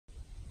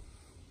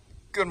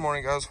Good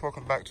morning, guys.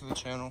 Welcome back to the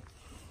channel.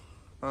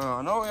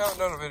 I know we haven't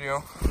done a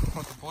video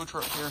with the blue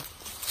truck here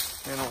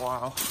in a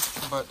while,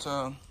 but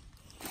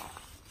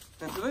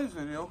in today's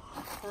video,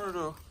 we're going to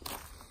do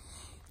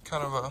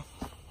kind of a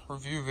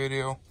review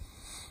video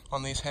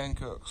on these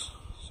HANKOOKs.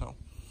 So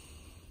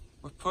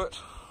we've put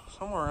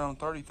somewhere around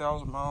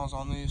 30,000 miles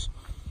on these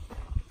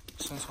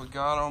since we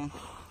got them,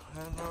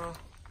 and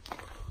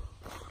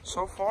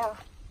so far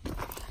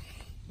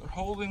they're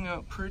holding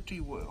up pretty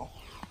well.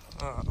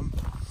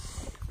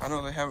 I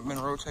know they haven't been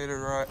rotated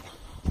right,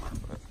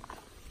 but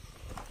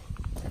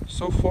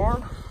so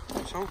far,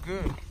 so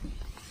good.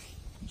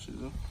 See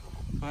the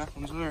back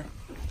ones there.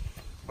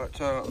 But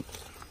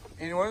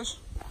anyways,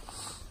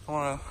 I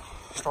want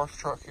to start the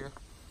truck here,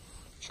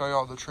 show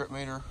y'all the trip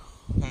meter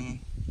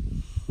and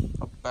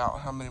about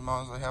how many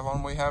miles they have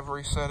on. We have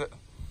reset it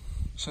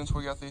since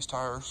we got these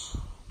tires,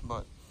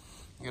 but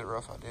you get a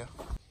rough idea.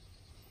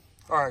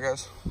 All right,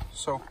 guys,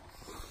 so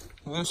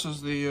this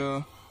is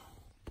the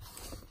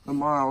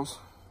miles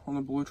on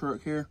the blue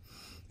truck here,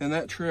 and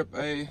that trip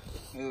A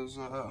is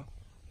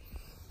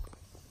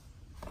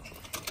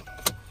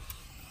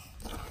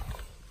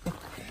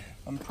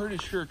I'm pretty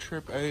sure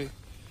trip A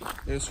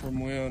is from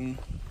when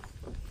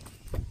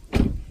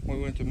we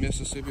went to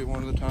Mississippi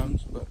one of the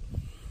times, but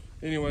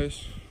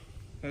anyways,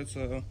 that's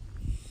that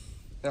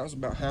was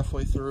about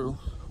halfway through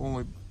when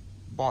we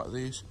bought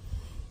these.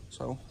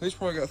 So these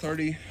probably got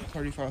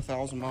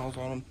 35,000 miles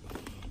on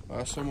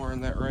them, somewhere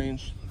in that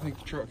range. I think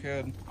the truck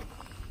had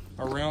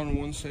around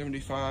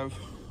 175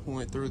 when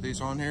we threw these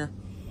on here,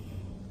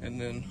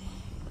 and then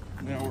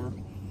now we're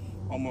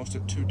almost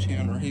at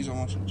 210, or he's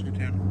almost at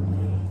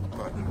 210.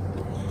 But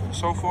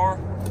so far,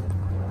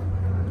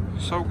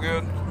 so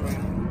good. I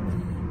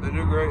mean, they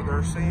do great.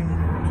 They seem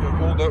to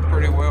hold up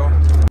pretty well.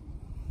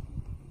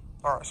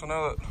 All right, so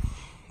now that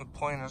the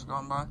plane has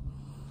gone by,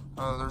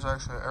 there's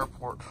actually an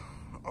airport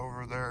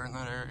over there in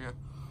that area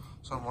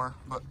somewhere.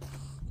 But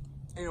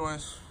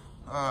anyways,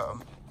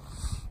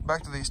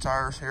 back to these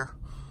tires here.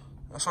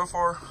 So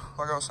far,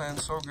 like I was saying,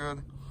 so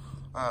good.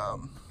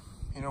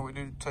 You know, we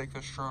do take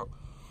this truck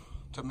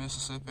to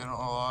Mississippi and a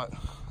lot.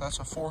 That's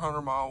a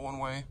 400 mile one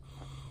way,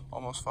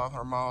 almost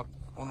 500 mile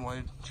one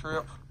way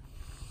trip.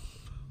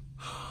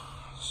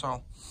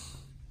 So,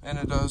 and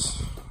it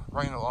does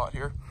rain a lot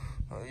here.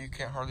 You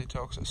can't hardly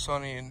tell because it's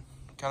sunny and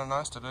kind of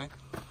nice today.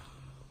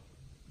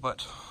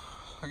 But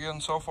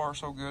again, so far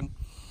so good.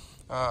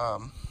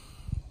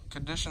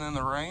 Condition in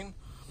the rain,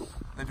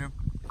 they do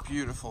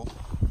beautiful.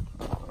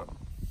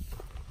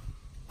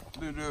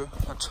 They do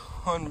a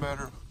ton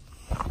better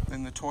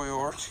than the Toyo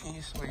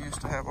RTs we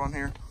used to have on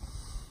here.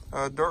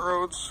 Dirt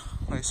roads,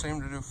 they seem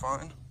to do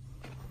fine.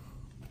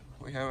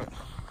 We haven't,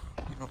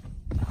 you know,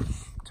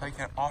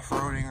 taken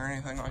off-roading or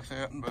anything like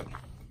that, but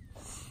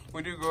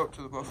we do go up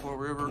to the Buffalo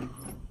River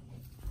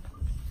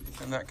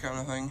and that kind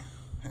of thing.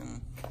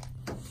 And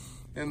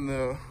in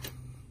the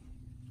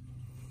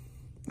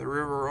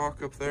River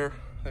Rock up there,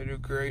 they do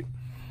great.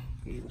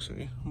 As you can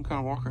see, I'm kind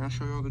of walking around and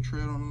show you all the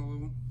tread on all of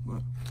them,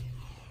 but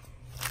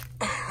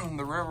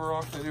the River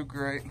Rock, they do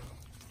great.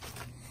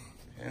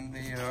 And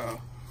the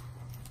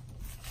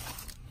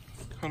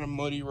kind of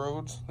muddy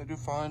roads, they do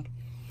fine.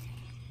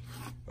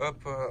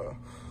 Up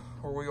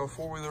where we go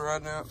four-wheeler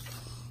riding at,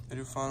 they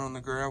do fine on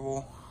the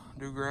gravel,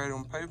 do great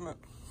on pavement.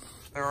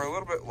 They are a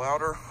little bit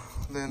louder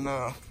than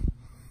the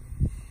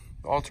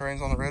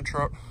all-terrains on the red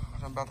truck.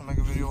 I'm about to make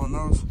a video on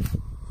those,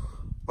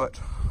 but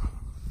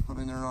I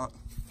mean, they're not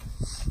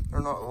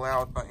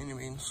loud by any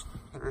means.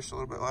 They're just a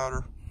little bit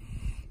louder,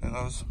 and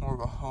those more of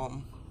a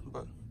hum,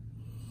 but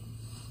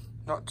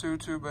not too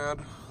bad.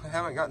 They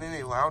haven't gotten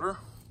any louder,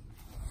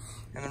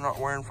 and they're not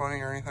wearing funny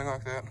or anything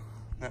like that.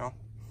 Now,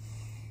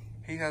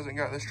 he hasn't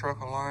got this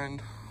truck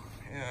aligned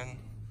in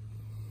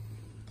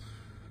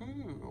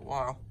a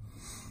while.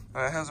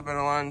 It hasn't been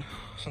aligned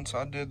since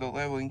I did the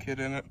leveling kit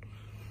in it,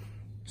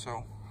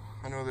 so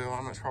I know the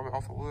alignment's probably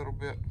off a little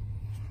bit,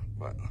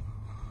 but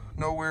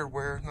no weird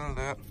wear, none of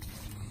that.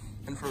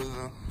 And for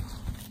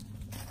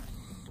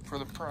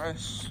the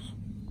price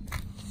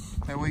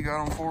that we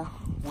got them for,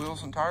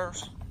 wheels and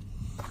tires,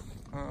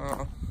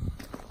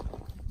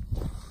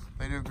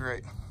 they do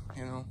great.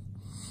 You know,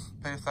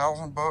 pay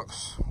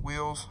 $1,000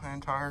 wheels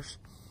and tires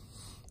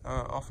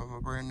off of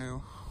a brand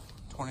new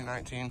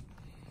 2019,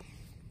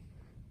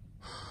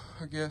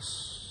 I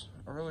guess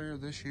earlier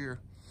this year.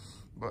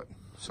 But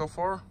so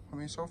far, I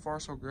mean, so far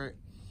so great,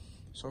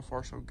 so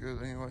far so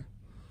good anyway.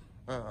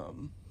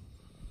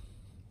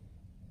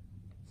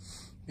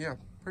 Yeah,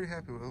 pretty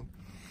happy with them.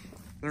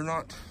 They're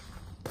not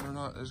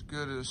as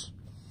good as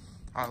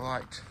I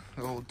liked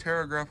the old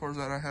Terra grapplers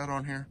that I had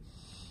on here,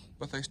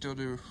 but they still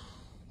do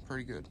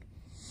pretty good.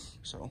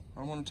 So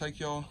I want to take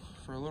y'all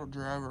for a little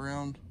drive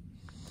around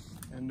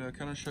and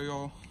kind of show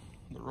y'all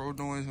the road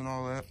noise and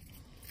all that,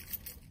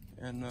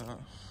 and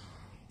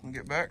we'll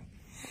get back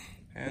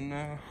and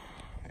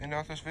end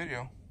out this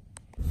video.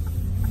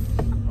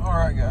 All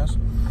right, guys,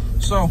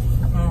 so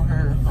over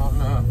here on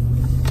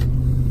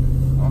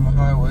the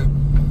highway,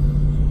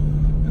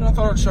 and I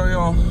thought I'd show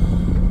y'all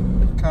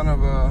kind of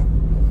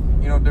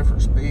you know,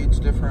 different speeds,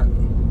 different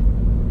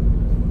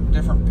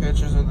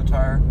pitches of the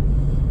tire.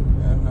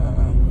 And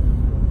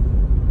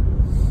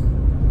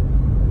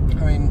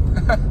I mean,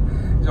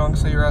 as y'all can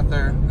see right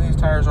there, these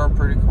tires are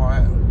pretty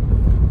quiet,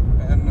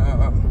 and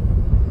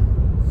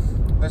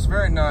it's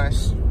very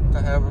nice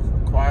to have a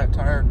quiet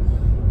tire.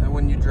 And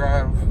when you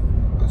drive,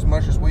 as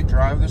much as we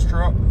drive this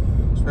truck,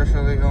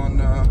 especially on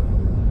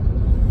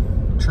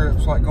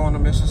trips like going to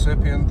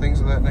Mississippi and things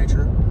of that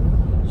nature.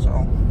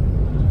 So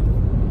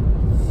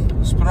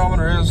the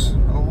speedometer is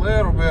a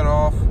little bit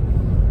off,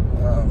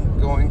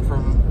 going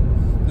from,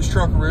 this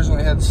truck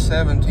originally had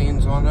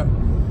 17s on it,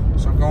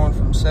 so going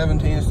from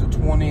 17s to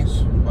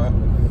 20s, but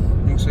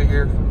you can see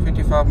here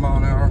 55 mile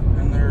an hour,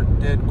 and they're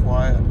dead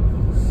quiet.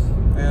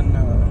 And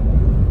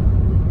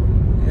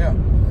yeah,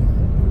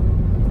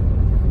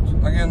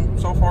 again,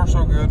 so far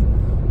so good.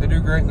 They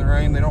do great in the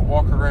rain. They don't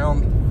walk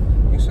around.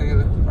 You can see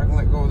that I can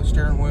let go of the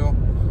steering wheel,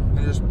 and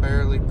it just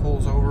barely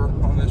pulls over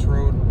on this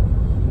road.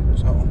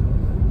 So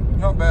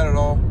not bad at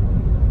all.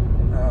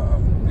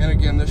 And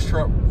again, this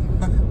truck,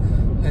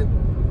 it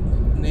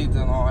needs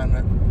an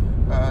alignment.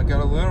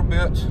 Got a little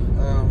bit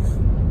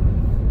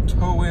of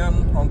toe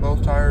in on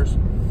both tires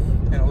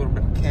and a little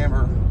bit of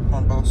camber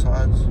on both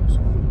sides. So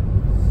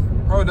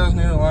probably does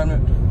need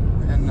alignment,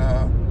 and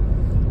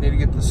need to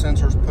get the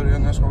sensors put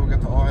in. That's why we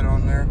got the light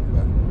on there,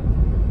 but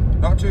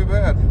not too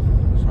bad.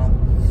 So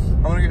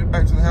I'm gonna get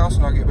back to the house,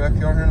 and I'll get back to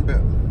y'all here in a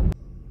bit.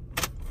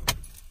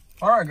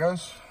 All right,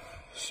 guys.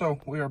 So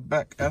we are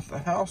back at the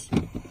house,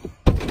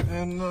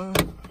 and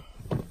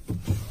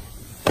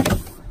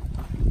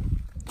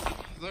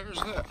there's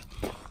that.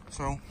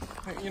 So,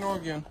 you know,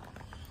 again,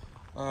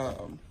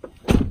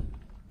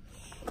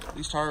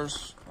 these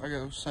tires, like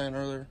I was saying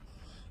earlier,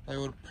 they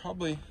would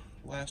probably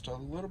last a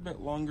little bit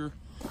longer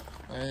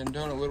and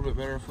done a little bit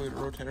better if we had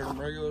rotated them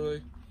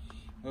regularly.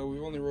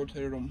 We've only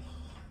rotated them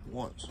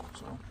once,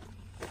 so.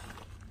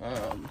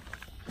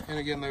 And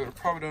again, they would have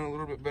probably done a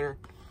little bit better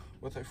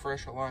with a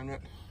fresh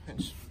alignment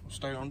and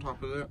stay on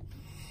top of that.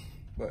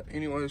 But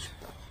anyways,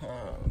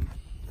 I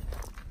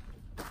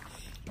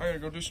gotta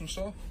go do some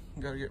stuff.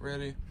 Gotta get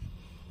ready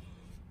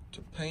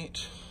to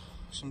paint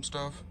some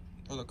stuff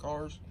for the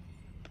cars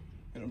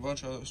and a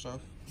bunch of other stuff.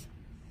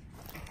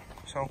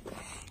 So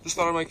just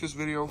thought I'd make this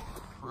video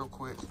real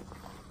quick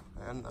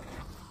and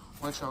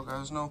let y'all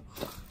guys know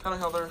kind of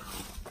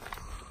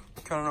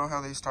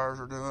how these tires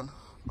are doing.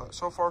 But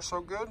so far so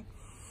good.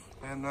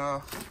 And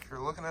if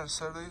you're looking at a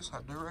set of these,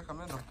 I do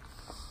recommend them.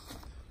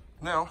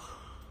 Now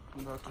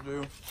I'm about to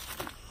do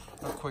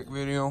a quick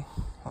video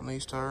on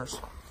these tires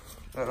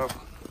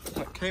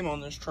that came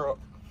on this truck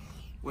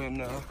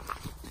when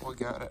we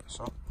got it.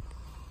 So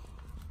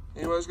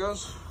anyways,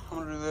 guys, I'm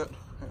gonna do that,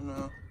 and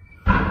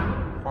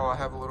while I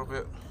have a little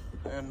bit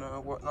and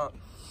whatnot.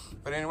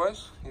 But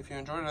anyways, if you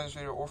enjoyed this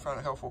video or found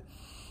it helpful,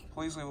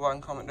 please leave a like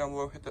and comment down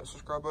below. Hit that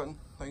subscribe button.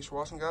 Thanks for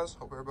watching, guys.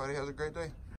 Hope everybody has a great day.